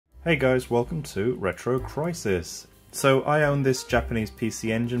Hey guys, welcome to Retro Crisis. So I own this Japanese PC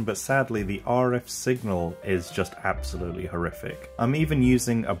Engine, but sadly the RF signal is just absolutely horrific. I'm even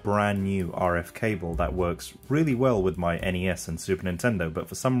using a brand new RF cable that works really well with my NES and Super Nintendo, but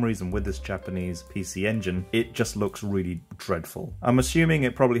for some reason with this Japanese PC Engine, it just looks really dreadful. I'm assuming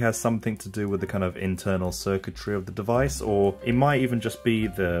it probably has something to do with the kind of internal circuitry of the device, or it might even just be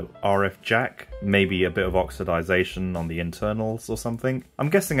the RF jack, maybe a bit of oxidization on the internals or something. I'm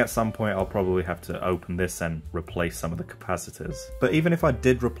guessing at some point I'll probably have to open this and replace some of the capacitors. But even if I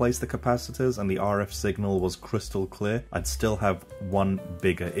did replace the capacitors and the RF signal was crystal clear, I'd still have one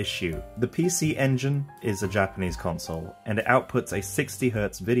bigger issue. The PC Engine is a Japanese console and it outputs a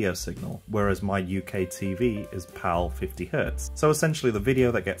 60Hz video signal, whereas my UK TV is PAL 50Hz. So essentially the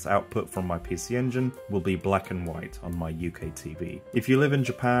video that gets output from my PC Engine will be black and white on my UK TV. If you live in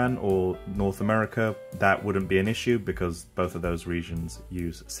Japan or North America, that wouldn't be an issue because both of those regions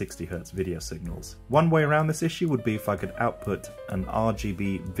use 60Hz video signals. One way around this issue would be if I could output an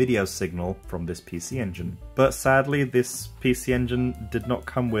RGB video signal from this PC Engine. But sadly, this PC Engine did not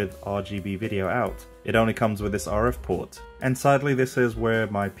come with RGB video out. It only comes with this RF port. And sadly, this is where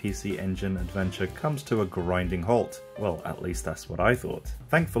my PC Engine adventure comes to a grinding halt. Well, at least that's what I thought.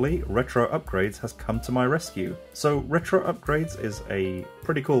 Thankfully, Retro Upgrades has come to my rescue. So Retro Upgrades is a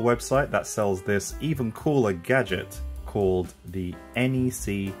pretty cool website that sells this even cooler gadget called the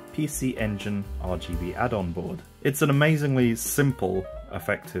NEC PC Engine RGB add-on board. It's an amazingly simple,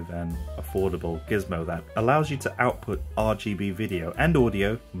 effective and affordable gizmo that allows you to output RGB video and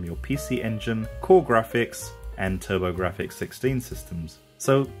audio from your PC Engine, CoreGrafx and TurboGrafx 16 systems.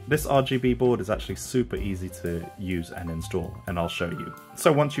 So this RGB board is actually super easy to use and install, and I'll show you.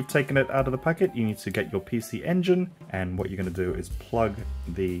 So once you've taken it out of the packet, you need to get your PC Engine, and what you're going to do is plug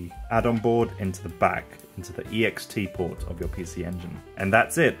the add-on board into the back, into the EXT port of your PC Engine. And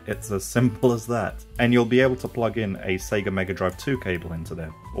that's it, it's as simple as that. And you'll be able to plug in a Sega Mega Drive 2 cable into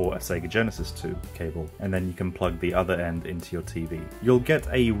there, or a Sega Genesis 2 cable, and then you can plug the other end into your TV. You'll get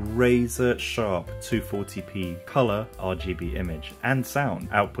a razor sharp 240p color RGB image and sound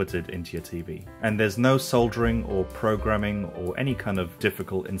outputted into your TV. And there's no soldering or programming or any kind of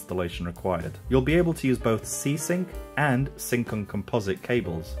difficult installation required. You'll be able to use both CSYNC and sync on composite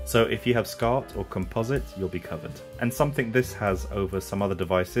cables. So if you have SCART or composite, you'll be covered. And something this has over some other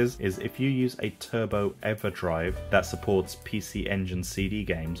devices is if you use a Turbo Everdrive that supports PC Engine CD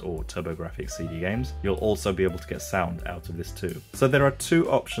games or TurboGrafx CD games, you'll also be able to get sound out of this too. So there are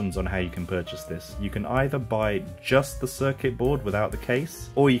two options on how you can purchase this. You can either buy just the circuit board without the case,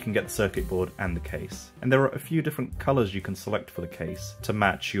 or you can get the circuit board and the case. And there are a few different colors you can select for the case to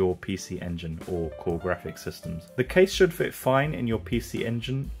match your PC Engine or CoreGrafx systems. The case should fit fine in your PC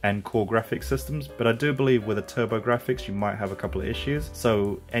Engine and CoreGrafx systems, but I do believe with a TurboGrafx you might have a couple of issues,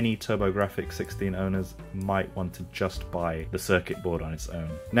 so any TurboGrafx 16 owners might want to just buy the circuit board on its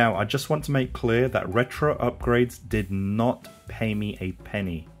own. Now, I just want to make clear that Retro Upgrades did not pay me a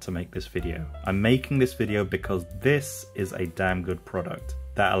penny to make this video. I'm making this video because this is a damn good product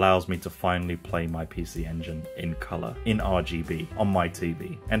that allows me to finally play my PC Engine in color, in RGB, on my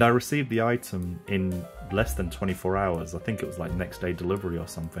TV. And I received the item in less than 24 hours. I think it was like next day delivery or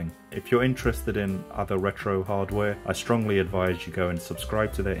something. If you're interested in other retro hardware, I strongly advise you go and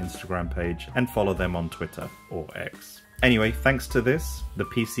subscribe to their Instagram page and follow them on Twitter or X. Anyway, thanks to this, the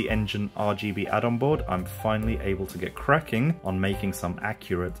PC Engine RGB add-on board, I'm finally able to get cracking on making some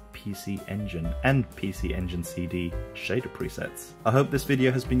accurate PC Engine and PC Engine CD shader presets. I hope this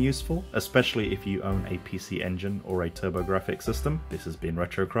video has been useful, especially if you own a PC Engine or a TurboGrafx system. This has been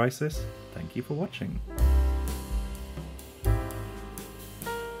Retro Crisis. Thank you for watching.